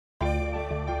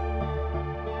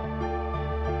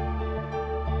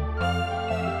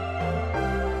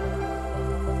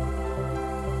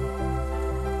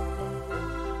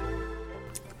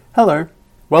Hello,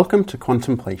 welcome to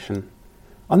Quantumplation.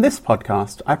 On this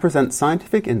podcast, I present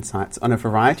scientific insights on a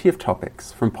variety of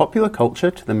topics, from popular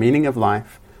culture to the meaning of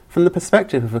life, from the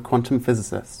perspective of a quantum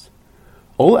physicist.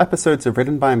 All episodes are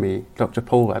written by me, Dr.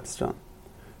 Paul Webster.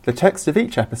 The text of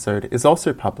each episode is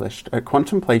also published at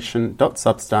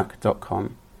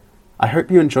quantumplation.substack.com. I hope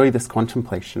you enjoy this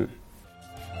contemplation.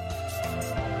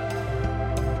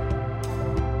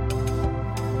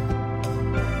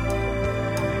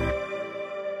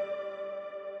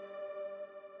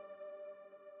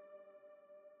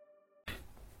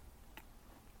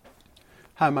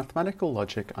 How mathematical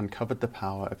logic uncovered the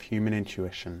power of human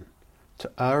intuition.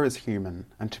 To err is human,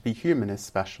 and to be human is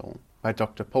special, by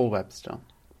Dr. Paul Webster.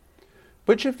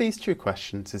 Which of these two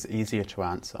questions is easier to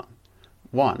answer?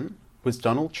 1. Was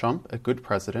Donald Trump a good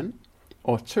president?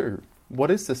 Or 2.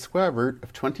 What is the square root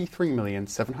of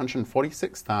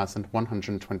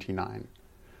 23,746,129?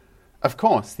 Of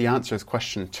course, the answer is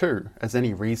question 2, as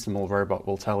any reasonable robot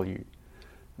will tell you.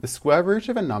 The square root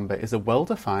of a number is a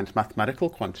well-defined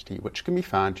mathematical quantity which can be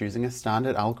found using a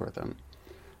standard algorithm.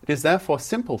 It is therefore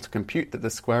simple to compute that the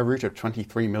square root of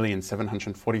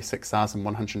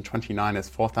 23,746,129 is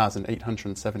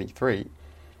 4,873.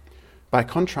 By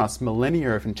contrast,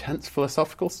 millennia of intense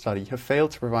philosophical study have failed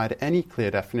to provide any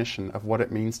clear definition of what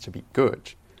it means to be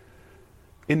good.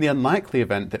 In the unlikely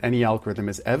event that any algorithm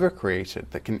is ever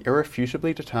created that can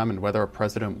irrefutably determine whether a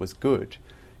president was good,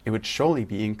 it would surely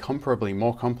be incomparably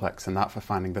more complex than that for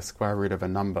finding the square root of a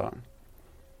number.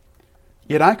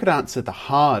 Yet I could answer the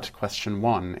hard question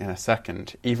 1 in a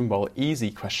second, even while easy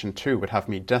question 2 would have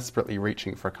me desperately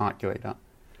reaching for a calculator.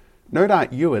 No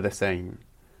doubt you are the same.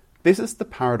 This is the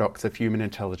paradox of human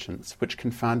intelligence, which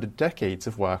confounded decades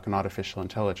of work on artificial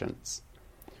intelligence.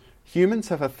 Humans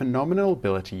have a phenomenal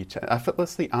ability to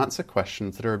effortlessly answer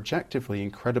questions that are objectively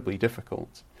incredibly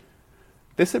difficult.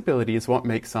 This ability is what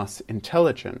makes us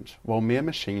intelligent, while mere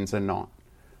machines are not.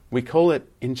 We call it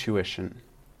intuition.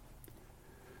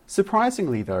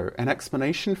 Surprisingly, though, an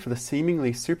explanation for the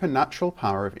seemingly supernatural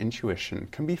power of intuition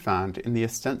can be found in the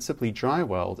ostensibly dry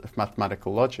world of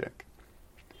mathematical logic.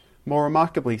 More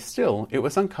remarkably still, it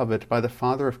was uncovered by the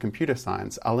father of computer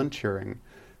science, Alan Turing,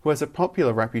 who has a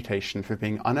popular reputation for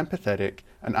being unempathetic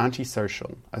and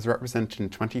antisocial, as represented in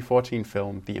 2014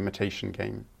 film The Imitation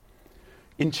Game.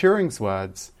 In Turing's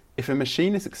words, if a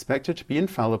machine is expected to be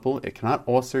infallible, it cannot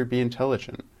also be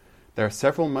intelligent. There are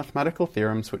several mathematical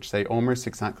theorems which say almost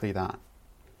exactly that.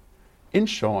 In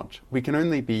short, we can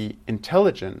only be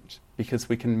intelligent because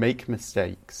we can make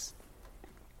mistakes.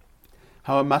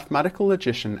 How a mathematical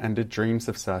logician ended dreams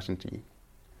of certainty.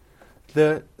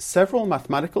 The several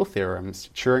mathematical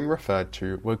theorems Turing referred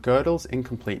to were Gödel's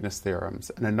incompleteness theorems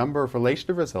and a number of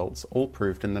related results all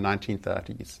proved in the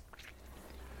 1930s.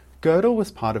 Gödel was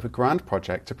part of a grand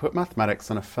project to put mathematics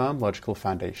on a firm logical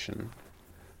foundation.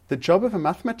 The job of a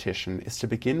mathematician is to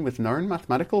begin with known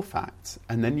mathematical facts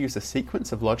and then use a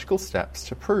sequence of logical steps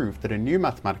to prove that a new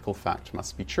mathematical fact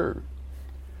must be true.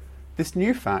 This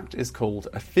new fact is called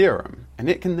a theorem, and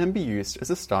it can then be used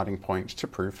as a starting point to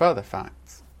prove further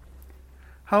facts.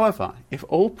 However, if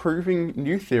all proving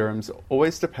new theorems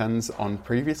always depends on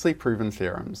previously proven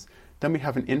theorems, then we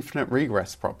have an infinite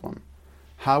regress problem.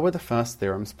 How were the first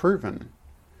theorems proven?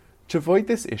 To avoid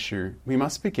this issue, we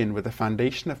must begin with a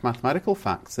foundation of mathematical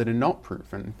facts that are not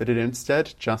proven, but are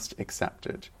instead just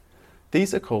accepted.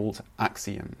 These are called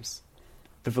axioms.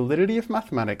 The validity of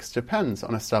mathematics depends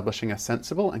on establishing a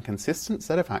sensible and consistent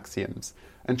set of axioms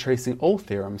and tracing all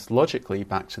theorems logically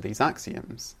back to these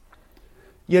axioms.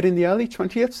 Yet in the early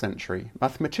 20th century,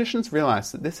 mathematicians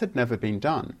realized that this had never been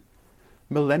done.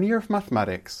 Millennia of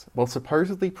mathematics, while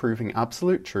supposedly proving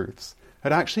absolute truths,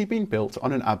 had actually been built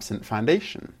on an absent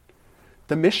foundation.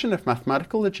 The mission of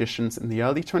mathematical logicians in the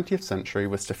early 20th century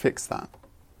was to fix that.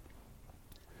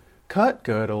 Kurt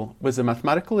Gödel was a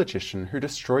mathematical logician who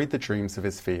destroyed the dreams of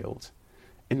his field.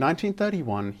 In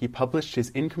 1931, he published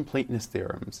his incompleteness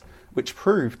theorems, which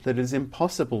proved that it is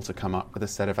impossible to come up with a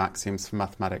set of axioms for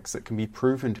mathematics that can be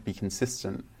proven to be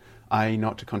consistent, i.e.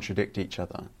 not to contradict each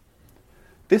other.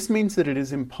 This means that it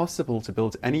is impossible to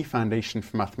build any foundation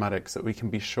for mathematics that we can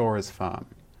be sure is firm.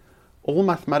 All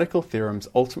mathematical theorems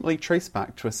ultimately trace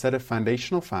back to a set of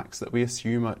foundational facts that we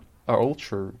assume are all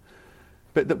true,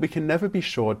 but that we can never be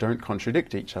sure don't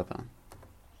contradict each other.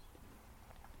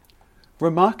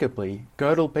 Remarkably,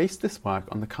 Gödel based this work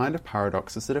on the kind of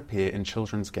paradoxes that appear in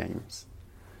children's games.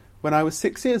 When I was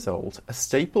 6 years old, a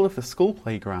staple of the school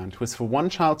playground was for one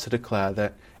child to declare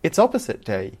that it's opposite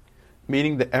day,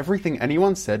 meaning that everything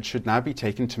anyone said should now be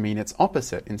taken to mean its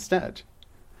opposite instead.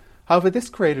 However, this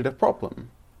created a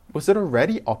problem. Was it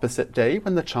already opposite day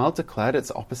when the child declared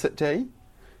its opposite day?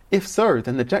 If so,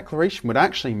 then the declaration would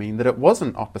actually mean that it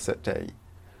wasn't opposite day.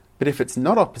 But if it's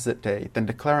not opposite day, then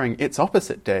declaring it's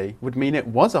opposite day would mean it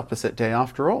was opposite day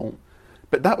after all.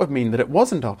 But that would mean that it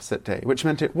wasn't opposite day, which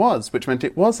meant it was, which meant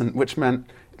it wasn't, which meant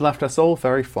it left us all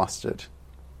very flustered.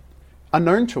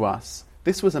 Unknown to us,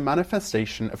 this was a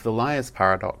manifestation of the liar's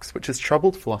paradox, which has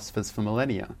troubled philosophers for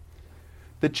millennia.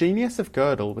 The genius of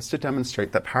Gödel was to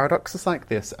demonstrate that paradoxes like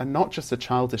this are not just a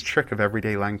childish trick of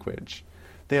everyday language.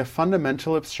 They are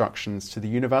fundamental obstructions to the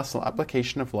universal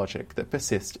application of logic that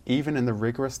persist even in the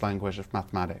rigorous language of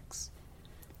mathematics.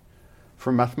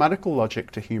 From mathematical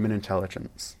logic to human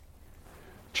intelligence.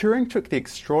 Turing took the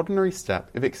extraordinary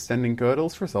step of extending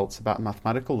Gödel's results about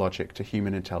mathematical logic to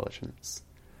human intelligence.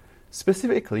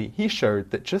 Specifically, he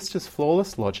showed that just as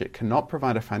flawless logic cannot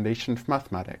provide a foundation for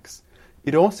mathematics,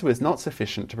 it also is not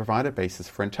sufficient to provide a basis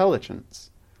for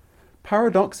intelligence.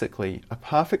 Paradoxically, a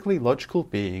perfectly logical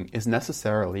being is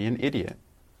necessarily an idiot.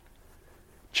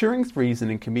 Turing's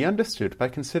reasoning can be understood by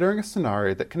considering a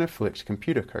scenario that can afflict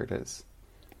computer coders.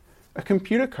 A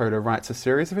computer coder writes a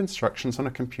series of instructions on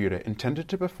a computer intended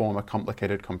to perform a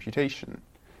complicated computation.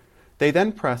 They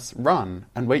then press run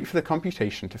and wait for the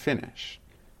computation to finish.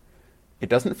 It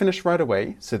doesn't finish right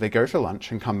away, so they go to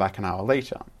lunch and come back an hour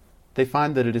later. They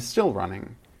find that it is still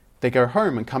running. They go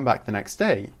home and come back the next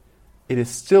day. It is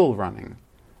still running.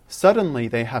 Suddenly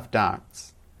they have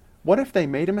doubts. What if they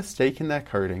made a mistake in their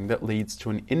coding that leads to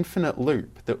an infinite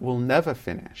loop that will never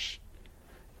finish?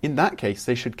 In that case,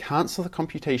 they should cancel the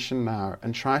computation now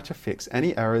and try to fix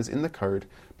any errors in the code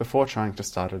before trying to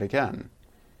start it again.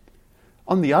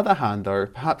 On the other hand, though,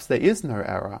 perhaps there is no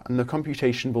error and the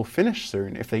computation will finish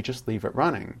soon if they just leave it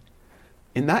running.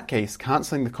 In that case,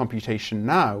 cancelling the computation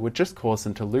now would just cause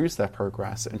them to lose their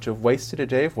progress and to have wasted a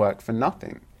day of work for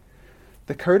nothing.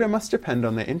 The coder must depend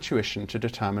on their intuition to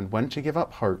determine when to give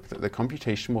up hope that the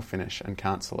computation will finish and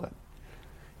cancel it.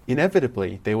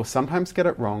 Inevitably, they will sometimes get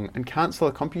it wrong and cancel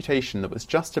a computation that was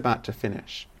just about to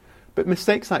finish, but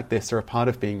mistakes like this are a part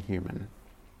of being human.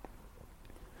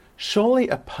 Surely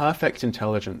a perfect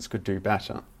intelligence could do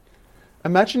better.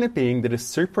 Imagine a being that is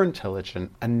super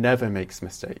intelligent and never makes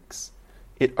mistakes.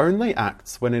 It only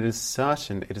acts when it is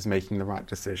certain it is making the right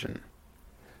decision.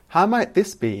 How might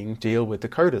this being deal with the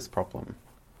coder's problem?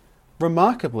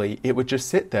 Remarkably, it would just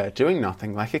sit there doing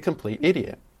nothing like a complete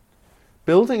idiot.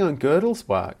 Building on Gödel's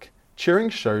work,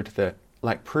 Turing showed that,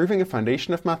 like proving a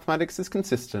foundation of mathematics is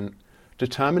consistent,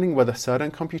 determining whether certain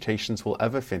computations will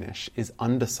ever finish is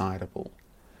undecidable.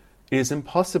 It is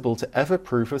impossible to ever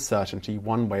prove with certainty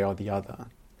one way or the other.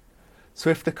 So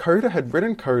if the coder had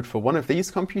written code for one of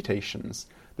these computations,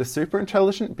 the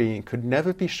superintelligent being could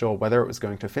never be sure whether it was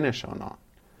going to finish or not.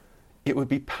 It would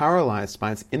be paralyzed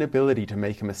by its inability to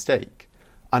make a mistake,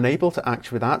 unable to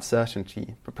act without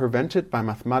certainty, but prevented by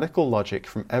mathematical logic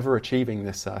from ever achieving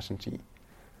this certainty.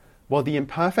 While the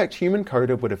imperfect human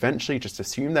coder would eventually just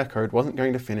assume their code wasn't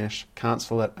going to finish,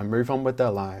 cancel it, and move on with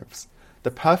their lives,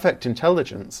 the perfect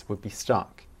intelligence would be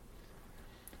stuck.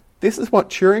 This is what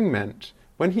Turing meant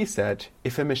when he said,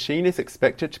 if a machine is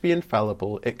expected to be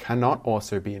infallible, it cannot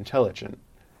also be intelligent.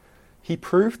 He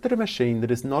proved that a machine that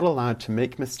is not allowed to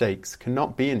make mistakes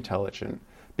cannot be intelligent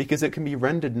because it can be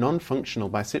rendered non-functional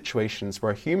by situations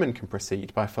where a human can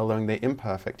proceed by following their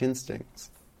imperfect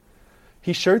instincts.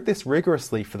 He showed this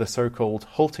rigorously for the so-called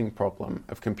halting problem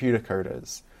of computer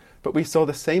coders, but we saw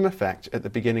the same effect at the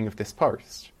beginning of this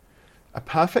post. A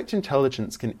perfect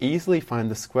intelligence can easily find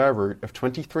the square root of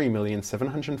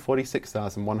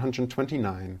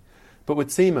 23,746,129, but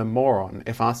would seem a moron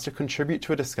if asked to contribute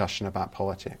to a discussion about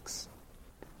politics.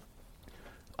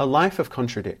 A life of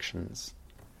contradictions.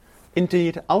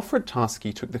 Indeed, Alfred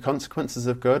Tarski took the consequences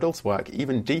of Gödel's work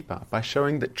even deeper by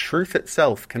showing that truth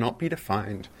itself cannot be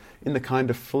defined in the kind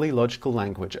of fully logical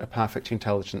language a perfect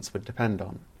intelligence would depend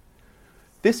on.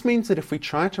 This means that if we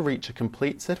try to reach a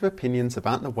complete set of opinions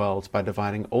about the world by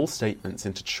dividing all statements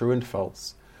into true and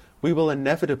false, we will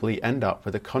inevitably end up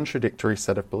with a contradictory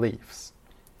set of beliefs.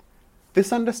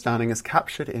 This understanding is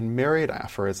captured in myriad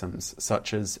aphorisms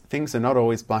such as "things are not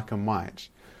always black and white,"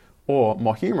 or,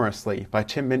 more humorously, by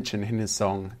Tim Minchin in his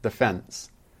song "The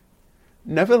Fence."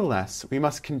 Nevertheless, we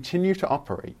must continue to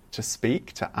operate, to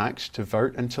speak, to act, to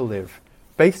vote, and to live,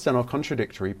 based on our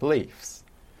contradictory beliefs.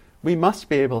 We must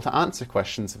be able to answer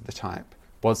questions of the type,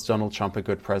 "Was Donald Trump a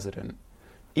good president?"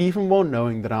 even while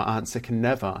knowing that our answer can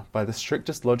never, by the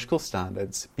strictest logical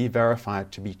standards, be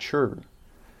verified to be true.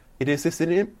 It is this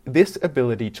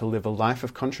ability to live a life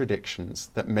of contradictions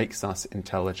that makes us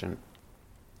intelligent.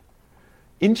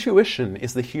 Intuition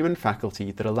is the human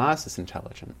faculty that allows us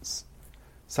intelligence.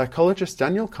 Psychologist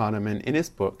Daniel Kahneman, in his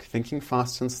book Thinking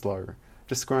Fast and Slow,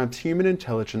 describes human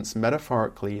intelligence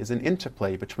metaphorically as an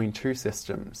interplay between two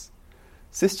systems.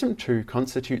 System 2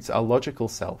 constitutes our logical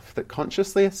self that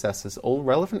consciously assesses all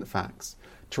relevant facts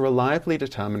to reliably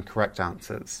determine correct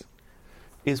answers.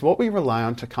 It is what we rely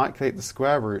on to calculate the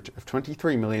square root of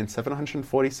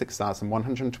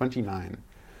 23,746,129,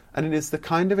 and it is the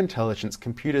kind of intelligence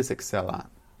computers excel at.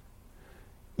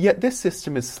 Yet this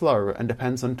system is slow and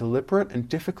depends on deliberate and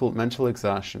difficult mental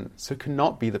exertion, so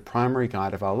cannot be the primary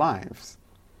guide of our lives.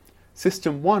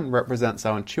 System 1 represents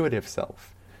our intuitive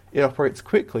self. It operates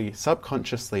quickly,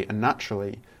 subconsciously, and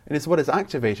naturally, and is what is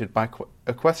activated by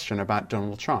a question about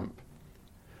Donald Trump.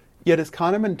 Yet as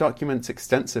Kahneman documents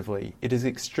extensively, it is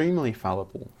extremely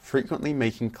fallible, frequently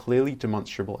making clearly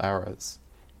demonstrable errors.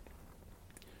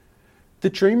 The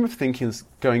dream of thinkers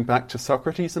going back to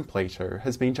Socrates and Plato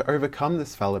has been to overcome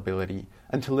this fallibility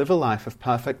and to live a life of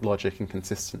perfect logic and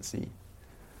consistency.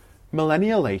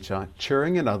 Millennia later,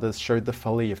 Turing and others showed the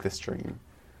folly of this dream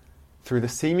through the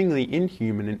seemingly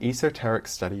inhuman and esoteric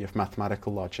study of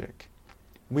mathematical logic.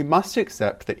 We must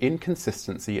accept that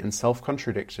inconsistency and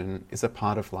self-contradiction is a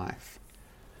part of life.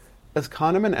 As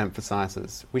Kahneman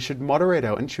emphasizes, we should moderate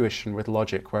our intuition with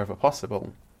logic wherever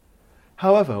possible.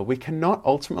 However, we cannot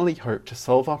ultimately hope to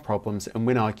solve our problems and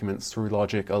win arguments through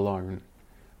logic alone.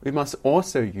 We must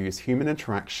also use human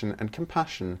interaction and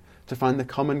compassion to find the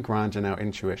common ground in our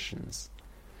intuitions.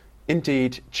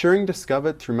 Indeed, Turing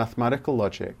discovered through mathematical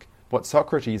logic what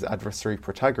Socrates' adversary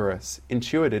Protagoras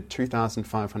intuited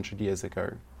 2,500 years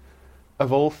ago.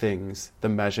 Of all things, the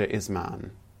measure is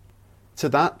man. To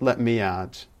that let me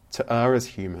add, to err is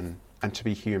human, and to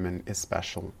be human is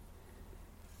special.